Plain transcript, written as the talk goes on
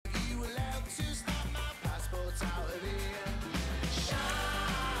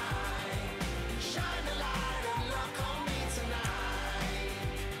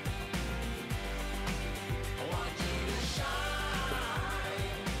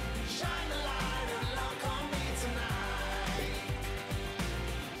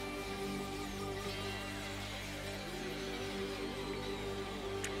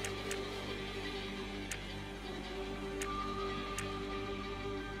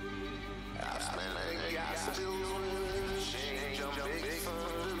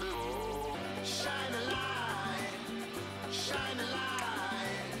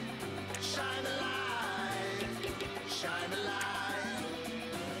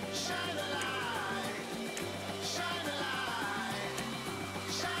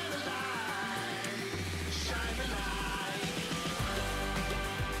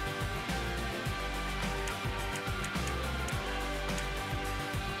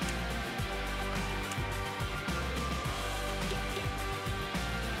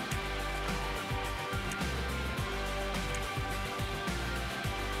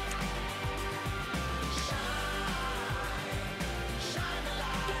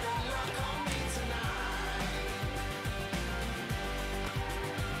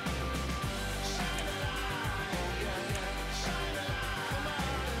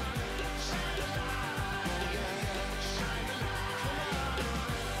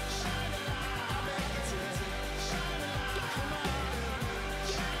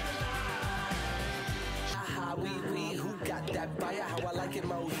pocket,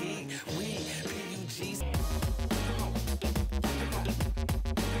 more heat. We, PUGs.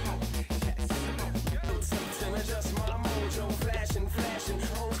 Just my mojo, flashing,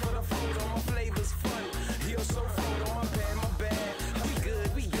 hoes for the photo, my flavor's fun. You're so photo, my bad. We good.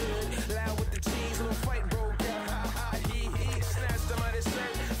 Loud with the cheese, little fight broke out. Ha ha, yeah. Snatched them out of his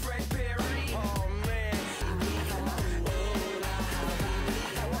shirt, Fred Perry. Oh man.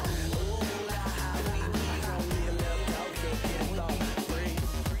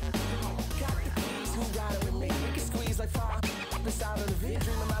 Got the keys, who riding with me? We can squeeze like fire inside of the vid.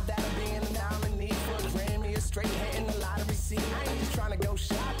 Dreaming about that being a nominee for the Grammy, a straight hitting a lottery scene. I ain't just trying to go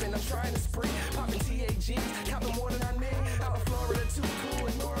shopping, I'm trying to spree. Popping TAGs, counting more than I need. Out of Florida, too cool,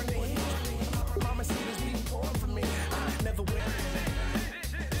 ignoring the heat. Mama see this beat pouring for me. I never win.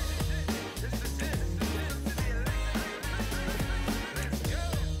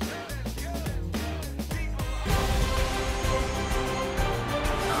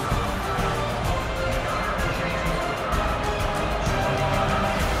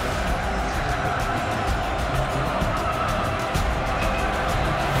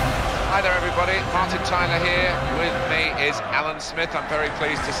 Hi there everybody, Martin Tyler here. With me is Alan Smith, I'm very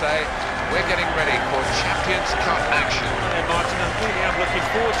pleased to say. We're getting ready for Champions Cup action. Yeah, Martin, I really am looking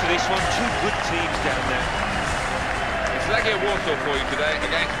forward to this one. Two good teams down there. It's Legia Warsaw for you today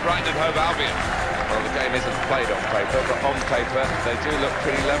against Brighton and Hove Albion. Well, the game isn't played on paper, but on paper they do look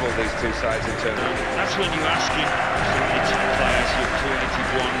pretty level, these two sides in terms of... That's when you're asking talented players, your talented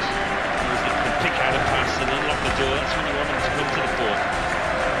ones, those that can pick out a pass and unlock the door. That's when you want them to come to the fore.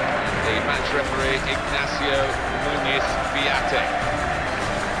 The match referee, Ignacio Muniz Viate.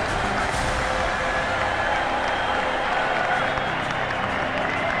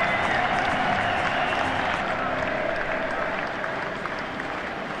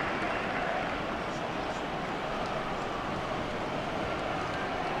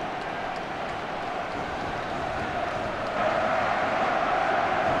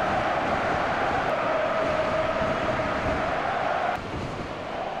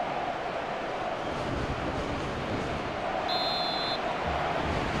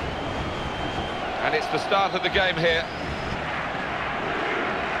 And it's the start of the game here.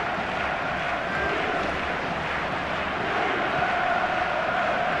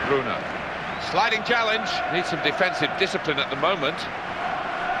 Bruno. Sliding challenge. Needs some defensive discipline at the moment.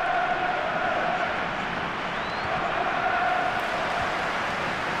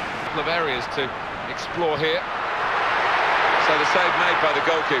 A couple of areas to explore here. So the save made by the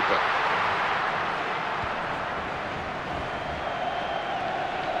goalkeeper.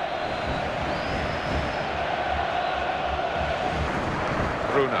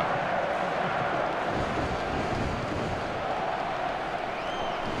 Bruno.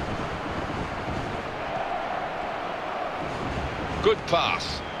 Good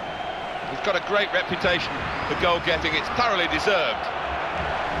pass. He's got a great reputation for goal-getting. It's thoroughly deserved.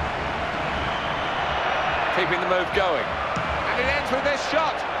 Keeping the move going. And it ends with this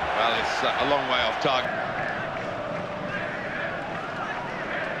shot. Well, it's a long way off target.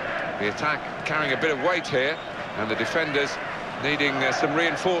 The attack carrying a bit of weight here, and the defenders needing some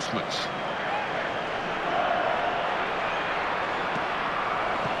reinforcements.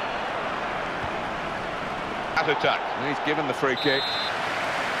 Out attack. And he's given the free kick.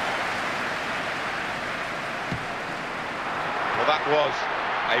 Well, that was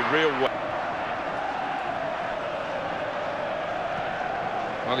a real...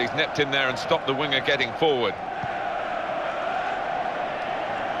 Well, he's nipped in there and stopped the winger getting forward.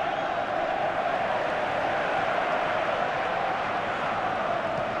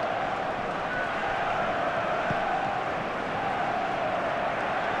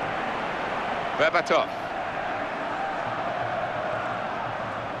 Berbatov.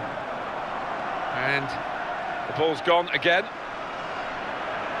 And the ball's gone again.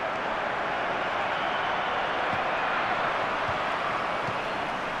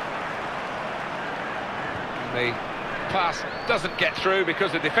 And the pass doesn't get through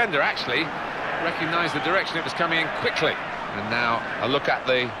because the defender actually recognised the direction it was coming in quickly. And now a look at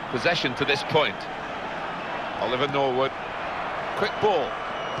the possession to this point. Oliver Norwood. Quick ball.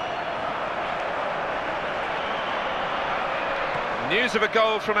 News of a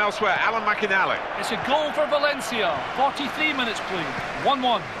goal from elsewhere, Alan McInally. It's a goal for Valencia, 43 minutes played,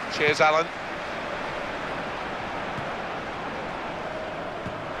 1-1. Cheers, Alan.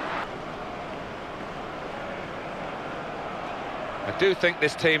 I do think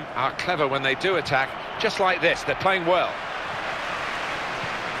this team are clever when they do attack, just like this, they're playing well.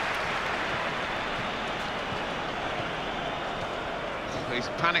 He's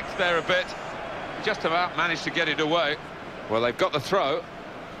panicked there a bit, just about managed to get it away. Well, they've got the throw,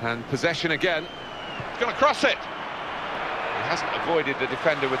 and possession again. He's going to cross it. He hasn't avoided the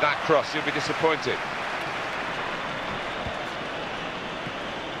defender with that cross. He'll be disappointed.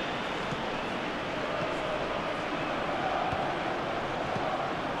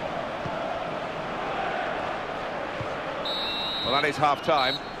 Well, that is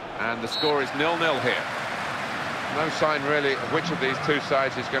half-time, and the score is 0-0 here. No sign, really, of which of these two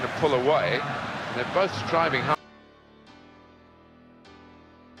sides is going to pull away. And they're both striving hard.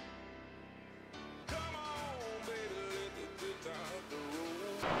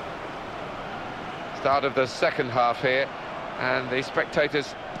 Start of the second half here, and the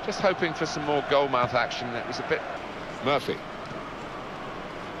spectators just hoping for some more goalmouth action. It was a bit... Murphy.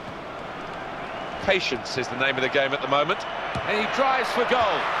 Patience is the name of the game at the moment. And he drives for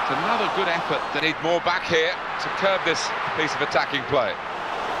goal. It's another good effort. They need more back here to curb this piece of attacking play.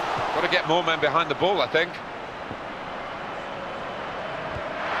 Got to get more men behind the ball, I think.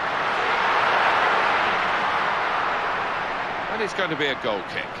 And it's going to be a goal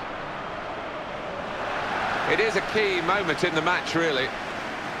kick. It is a key moment in the match, really.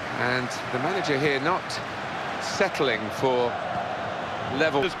 And the manager here not settling for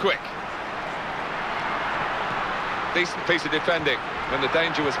level. It's quick. Decent piece of defending when the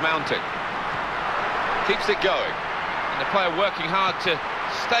danger was mounting. Keeps it going. And the player working hard to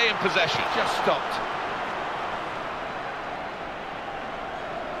stay in possession. Just stopped.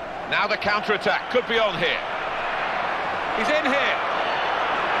 Now the counter-attack could be on here. He's in here.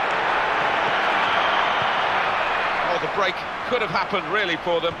 Oh, the break could have happened really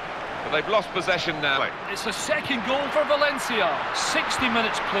for them, but they've lost possession now. It's the second goal for Valencia. 60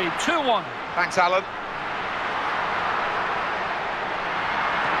 minutes played, 2-1. Thanks, Alan.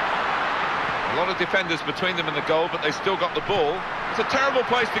 A lot of defenders between them and the goal, but they still got the ball. It's a terrible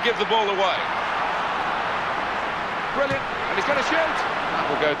place to give the ball away. Brilliant, and he's going to shoot. That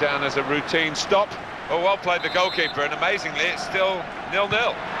will go down as a routine stop. Oh, well played the goalkeeper, and amazingly, it's still 0-0.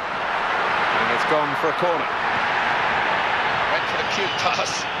 And it's gone for a corner. Went for the cute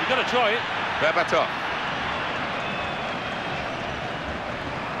pass. You've got to try it. BERBA.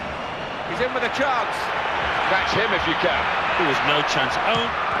 He's in with a chance. Catch him if you can. There was no chance. Oh,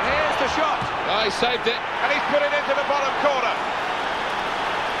 here's the shot. Oh, he saved it, and he's put it into the bottom corner.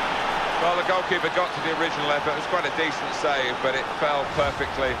 Well, the goalkeeper got to the original effort. It was quite a decent save, but it fell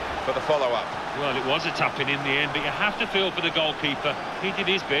perfectly for the follow-up. well, it was a tap-in in the end, but you have to feel for the goalkeeper. He did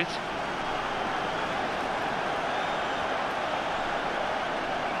his bit.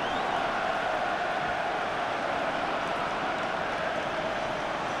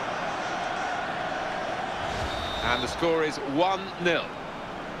 And the score is 1-0.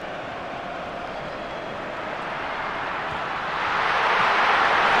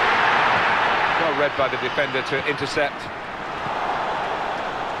 Well read by the defender to intercept.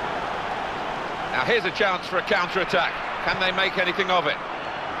 Now here's a chance for a counter-attack. Can they make anything of it?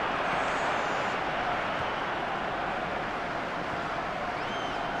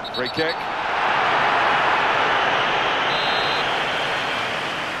 Free kick.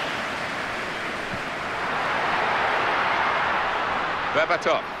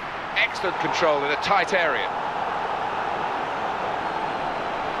 BERBA. Excellent control in a tight area.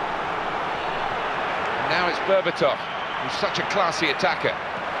 And now it's BERBA, who's such a classy attacker.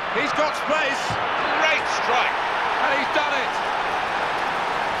 He's got space. Great strike. And he's done it.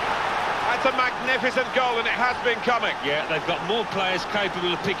 That's a magnificent goal, and it has been coming. Yeah, they've got more players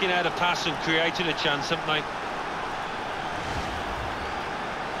capable of picking out a pass and creating a chance, haven't they?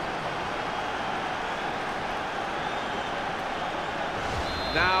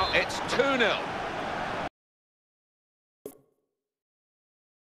 Now it's 2-0.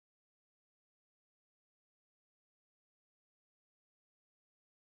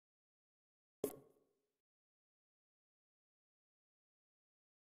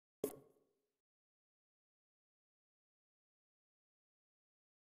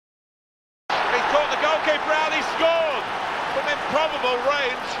 He's caught the goalkeeper out, he scored from improbable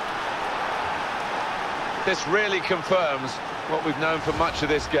range. This really confirms what we've known for much of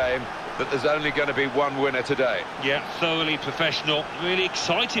this game, that there's only going to be one winner today. Yeah, thoroughly professional, really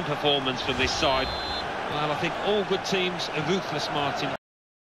exciting performance from this side. Well, I think all good teams are ruthless, Martin.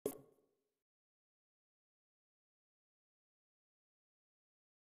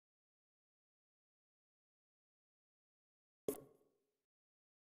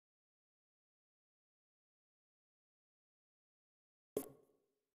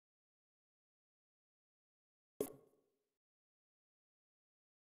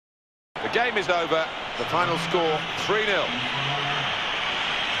 The game is over, the final score 3-0.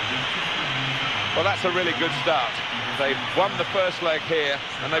 Well, that's a really good start. They've won the first leg here,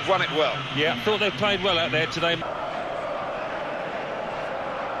 and they've won it well. Yeah, thought they played well out there today.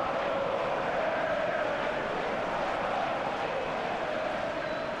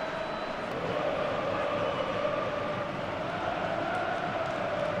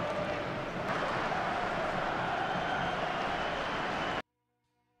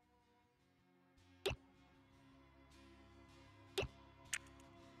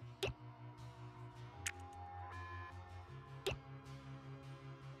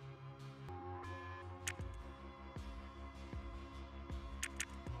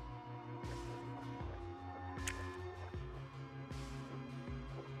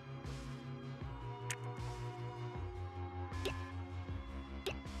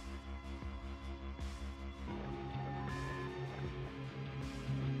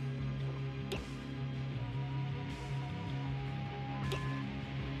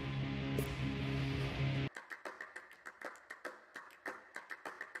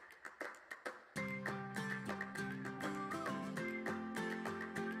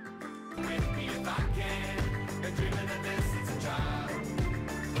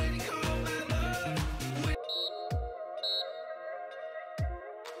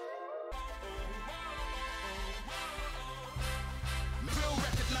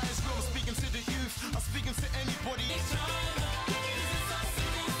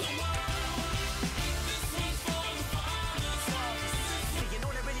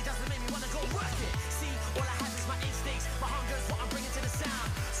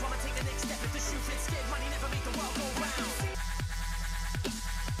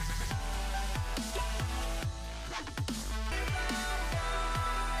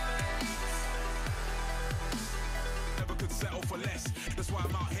 Settle for less. That's why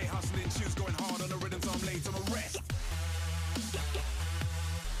I'm out here hustling, shoes going hard on the rhythms I'm late on a rest.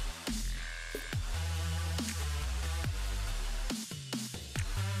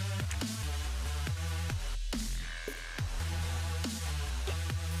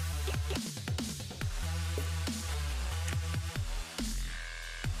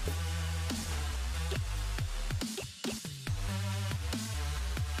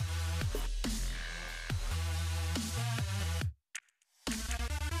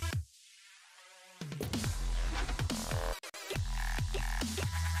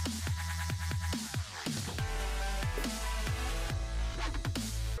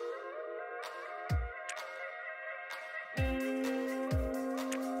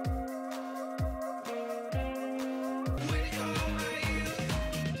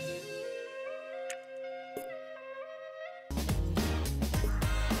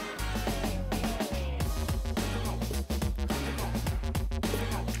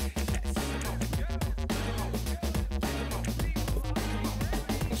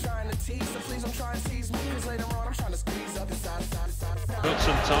 But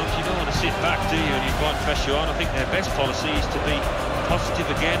sometimes you don't want to sit back, do you, and invite pressure on. I think their best policy is to be positive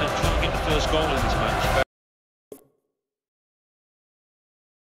again and try and get the first goal in this match.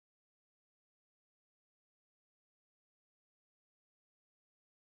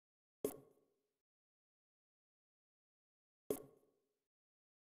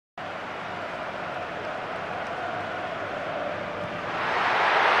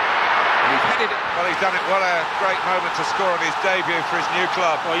 Well, he's done it. What a great moment to score on his debut for his new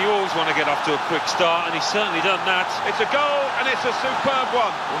club. Well, you always want to get off to a quick start, and he's certainly done that. It's a goal, and it's a superb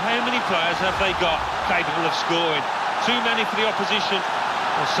one. Well, how many players have they got capable of scoring? Too many for the opposition.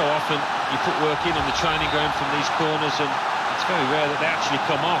 Well, so often you put work in on the training ground from these corners, and it's very rare that they actually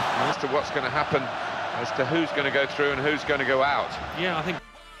come off. As to what's going to happen, as to who's going to go through and who's going to go out. Yeah, I think...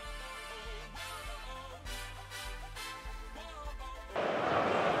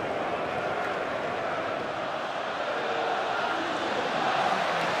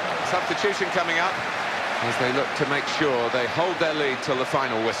 Substitution coming up as they look to make sure they hold their lead till the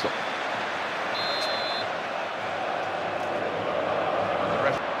final whistle.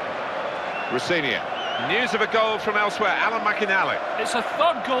 Rossinia. News of a goal from elsewhere. Alan McInally. It's a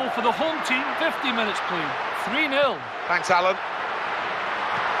third goal for the home team. 50 minutes played. 3-0. Thanks, Alan.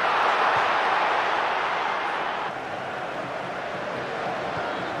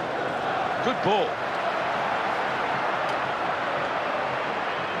 Good ball.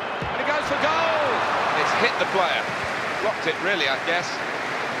 For goal! It's hit the player. Blocked it, really, I guess.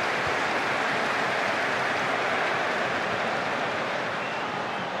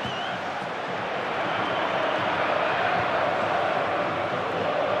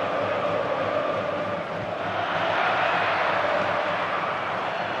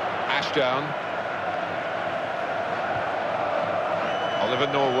 Ashdown.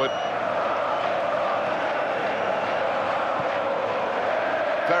 Oliver Norwood.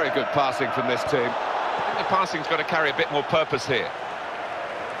 Very good passing from this team. I think the passing's got to carry a bit more purpose here.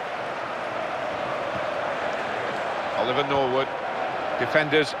 Oliver Norwood.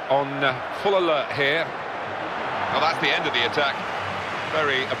 Defenders on full alert here. Well, that's the end of the attack.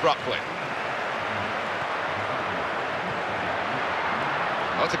 Very abruptly.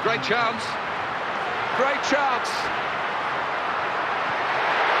 Oh, it's a great chance. Great chance.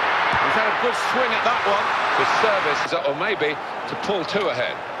 He's had a good swing at that one. The service, or maybe to pull two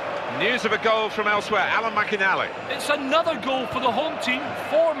ahead. News of a goal from elsewhere. Alan McInally. It's another goal for the home team.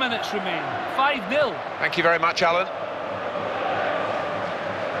 4 minutes remain. 5-0. Thank you very much, Alan.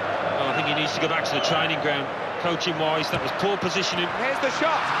 I think he needs to go back to the training ground. Coaching-wise, that was poor positioning. Here's the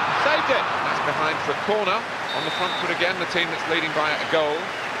shot. Saved it. That's behind for a corner. On the front foot again, the team that's leading by a goal.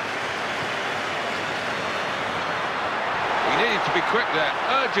 He needed to be quick there.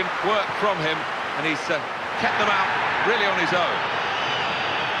 Urgent work from him, and he's kept them out really on his own.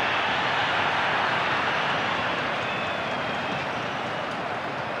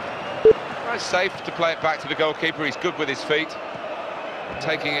 Very safe to play it back to the goalkeeper. He's good with his feet.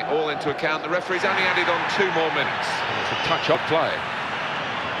 Taking it all into account, the referee's only added on 2 more minutes. It's a touch-off play.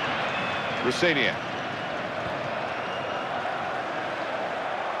 Rossinia.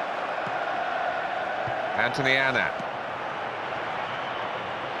 Anthony Anna.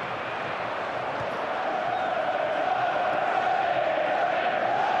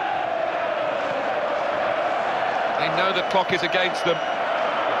 They know the clock is against them.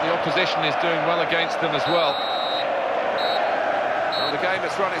 The opposition is doing well against them as well. The game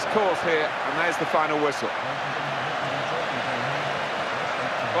has run its course here, and there's the final whistle.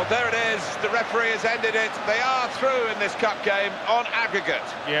 Well, there it is. The referee has ended it. They are through in this cup game on aggregate.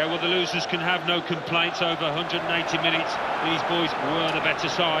 Yeah, well, the losers can have no complaints. Over 180 minutes, these boys were the better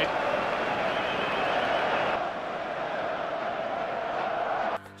side.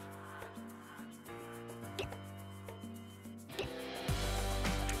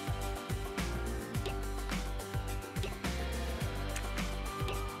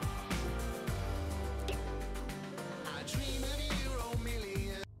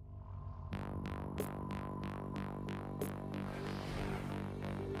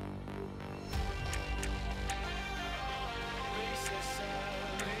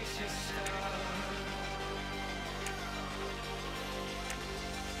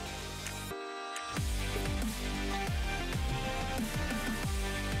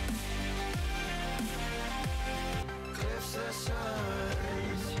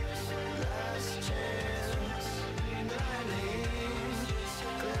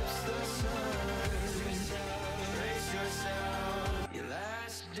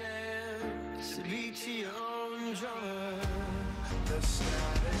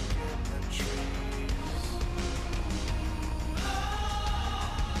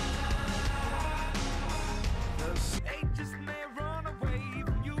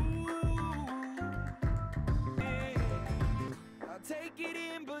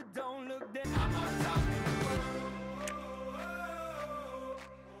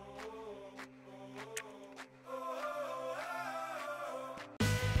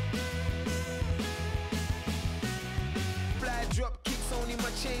 Drop kicks only my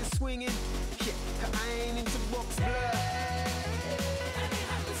chain swinging. Yeah, I ain't into box blood.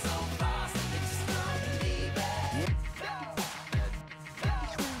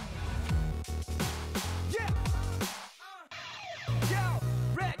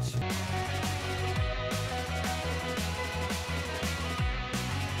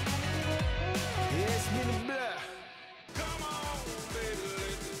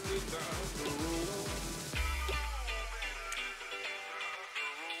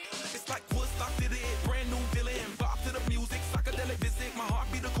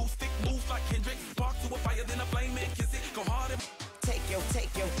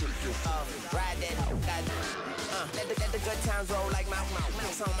 Ride that, let the good times roll like my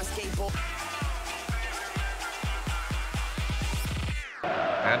mouse on my skateboard.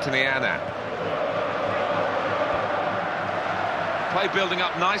 Anthony Anna. Play building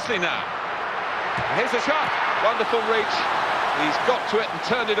up nicely now. Here's a shot. Wonderful reach. He's got to it and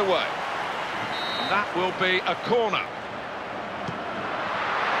turned it away. And that will be a corner.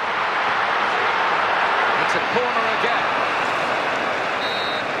 It's a corner again.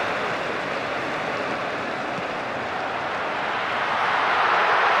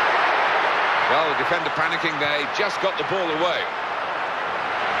 Well, the defender panicking there, he just got the ball away.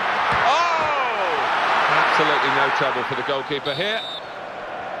 Oh! Absolutely no trouble for the goalkeeper here.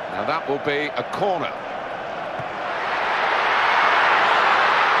 Now that will be a corner.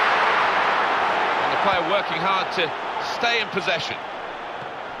 And the player working hard to stay in possession.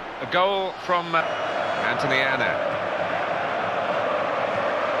 A goal from Anthony Anna.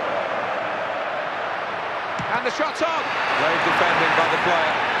 And the shot's on! Great defending by the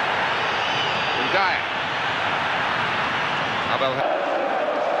player. Ndaya. Abel.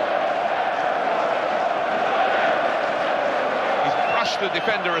 He's brushed the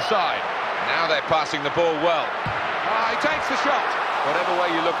defender aside. Now they're passing the ball well. Ah, he takes the shot. Whatever way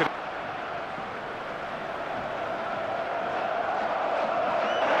you look at it.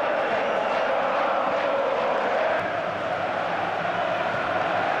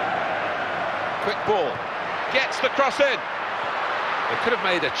 Quick ball. Gets the cross in. They could have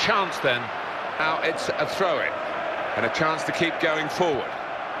made a chance then. Now it's a throw-in. And a chance to keep going forward.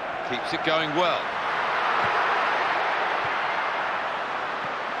 Keeps it going well.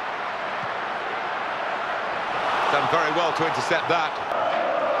 Done very well to intercept that.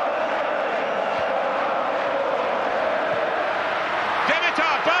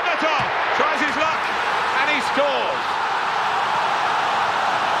 BERBA tries his luck and he scores.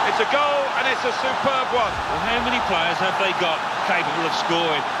 It's a goal and it's a superb one. Well, how many players have they got capable of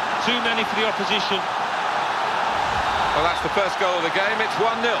scoring? Too many for the opposition. Well, that's the first goal of the game. It's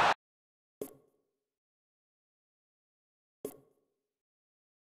 1-0.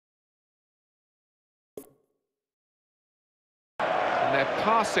 And they're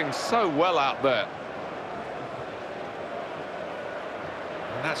passing so well out there.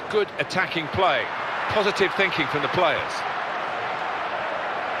 And that's good attacking play. Positive thinking from the players.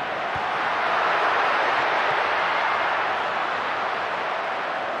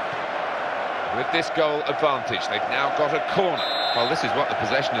 With this goal advantage, they've now got a corner. Well, this is what the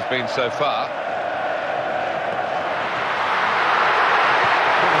possession has been so far.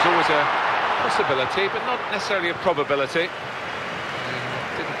 It was always a possibility, but not necessarily a probability. It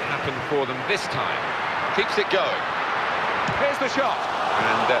didn't happen for them this time. Keeps it going. Here's the shot.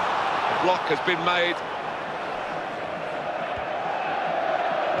 And the block has been made.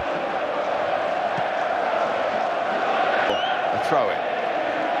 A throw-in.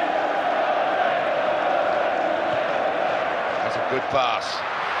 Good pass.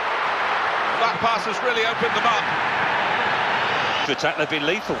 That pass has really opened them up. To attack, they've been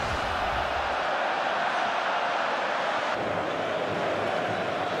lethal.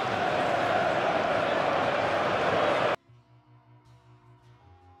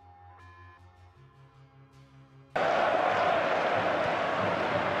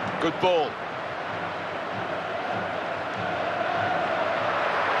 Good ball.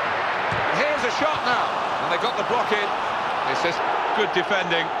 Here's a shot now. And they got the block in. This is good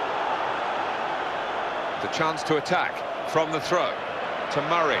defending. The chance to attack from the throw to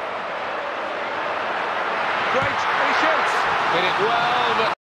Murray. Great, he shoots. Hit it well,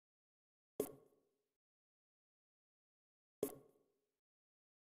 but...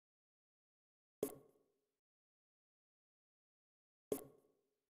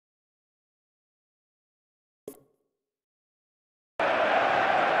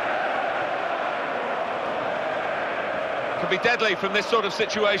 Can be deadly from this sort of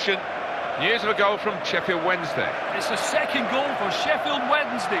situation. News of a goal from Sheffield Wednesday. It's a second goal for Sheffield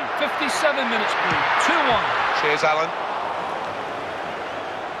Wednesday. 57 minutes played, 2-1. Cheers, Alan.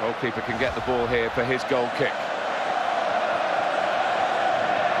 Goalkeeper can get the ball here for his goal kick.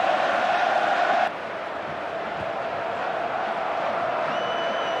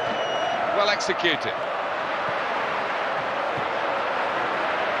 Well executed.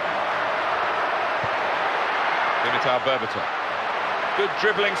 BERBA. Good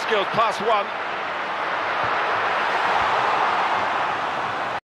dribbling skills, pass one.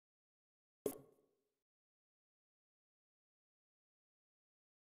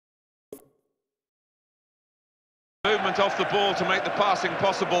 Movement off the ball to make the passing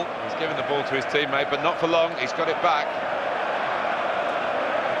possible. He's given the ball to his teammate, but not for long. He's got it back.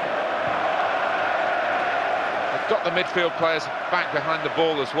 They've got the midfield players back behind the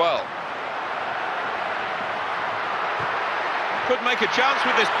ball as well. Could make a chance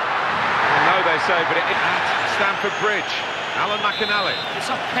with this. No, they say, but it at Stamford Bridge. Alan McInally. It's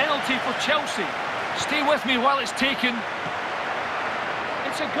a penalty for Chelsea. Stay with me while it's taken.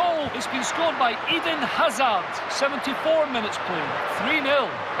 It's a goal. It's been scored by Eden Hazard. 74 minutes played. 3-0.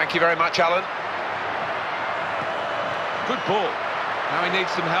 Thank you very much, Alan. Good ball. Now he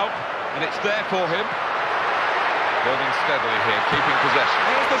needs some help, and it's there for him. Building steadily here, keeping possession.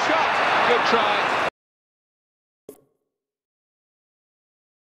 Here's the shot. Good try.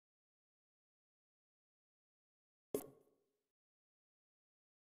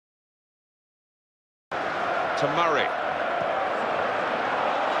 To Murray.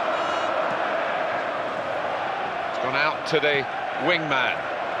 It's gone out to the wingman.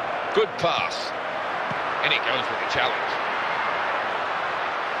 Good pass. And he goes with the challenge.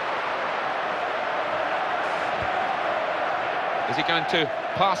 Is he going to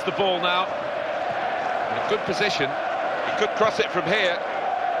pass the ball now? In a good position. He could cross it from here.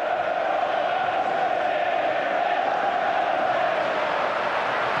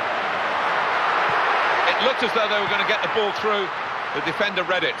 It looked as though they were going to get the ball through. The defender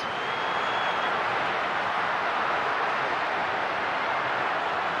read it.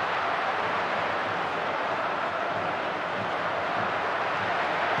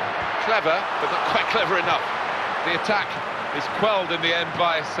 Clever, but not quite clever enough. The attack is quelled in the end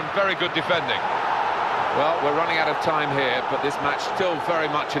by some very good defending. Well, we're running out of time here, but this match still very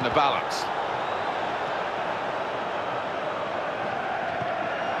much in the balance.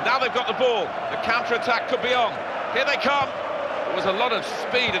 Now they've got the ball. The counter-attack could be on. Here they come. There was a lot of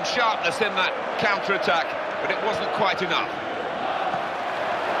speed and sharpness in that counter-attack, but it wasn't quite enough.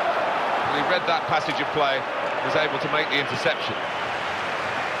 And he read that passage of play, was able to make the interception.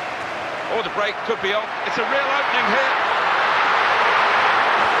 Or the break could be on. It's a real opening here.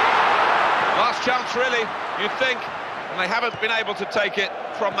 Last chance, really, you'd think, and they haven't been able to take it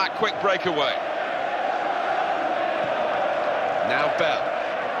from that quick breakaway. Now Bell.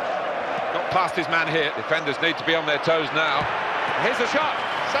 Got past his man here. Defenders need to be on their toes now. Here's a shot.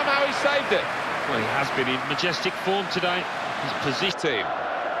 Somehow he saved it. Well, he has been in majestic form today. His position. Team.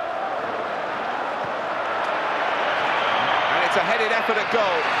 And it's a headed effort at goal.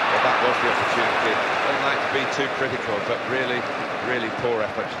 Well, that was the opportunity. Don't like to be too critical, but really poor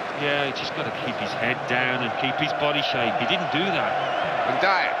effort. Yeah, he just got to keep his head down and keep his body shape. He didn't do that. And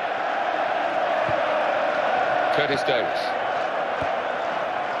Dyer. Curtis Davis.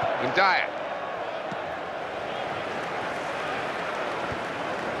 And Dyer.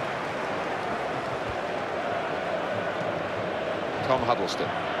 Tom Huddleston.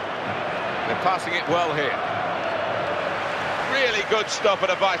 They're passing it well here. Really good stop at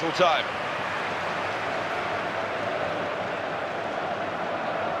a vital time.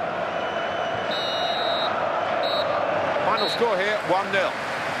 Final score here, 1-0.